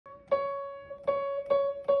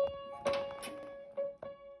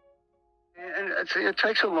it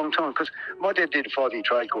takes a long time because my dad did a 5-year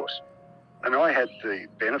trade course and I had the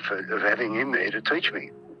benefit of having him there to teach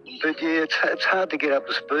me. But yeah, it's hard to get up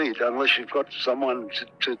to speed unless you've got someone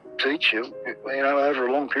to teach you, over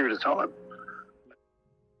a long period of time.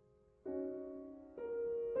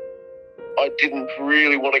 I didn't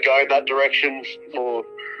really want to go in that direction for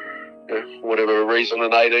whatever reason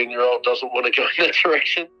an 18-year-old doesn't want to go in that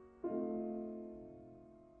direction.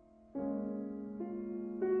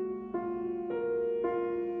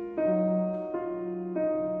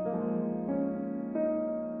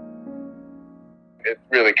 It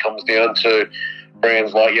really comes down to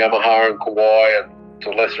brands like Yamaha and Kawai and to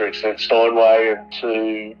a lesser extent Steinway, and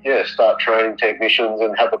to start training technicians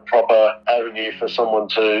and have a proper avenue for someone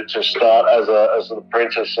to start as an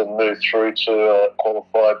apprentice and move through to a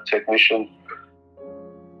qualified technician.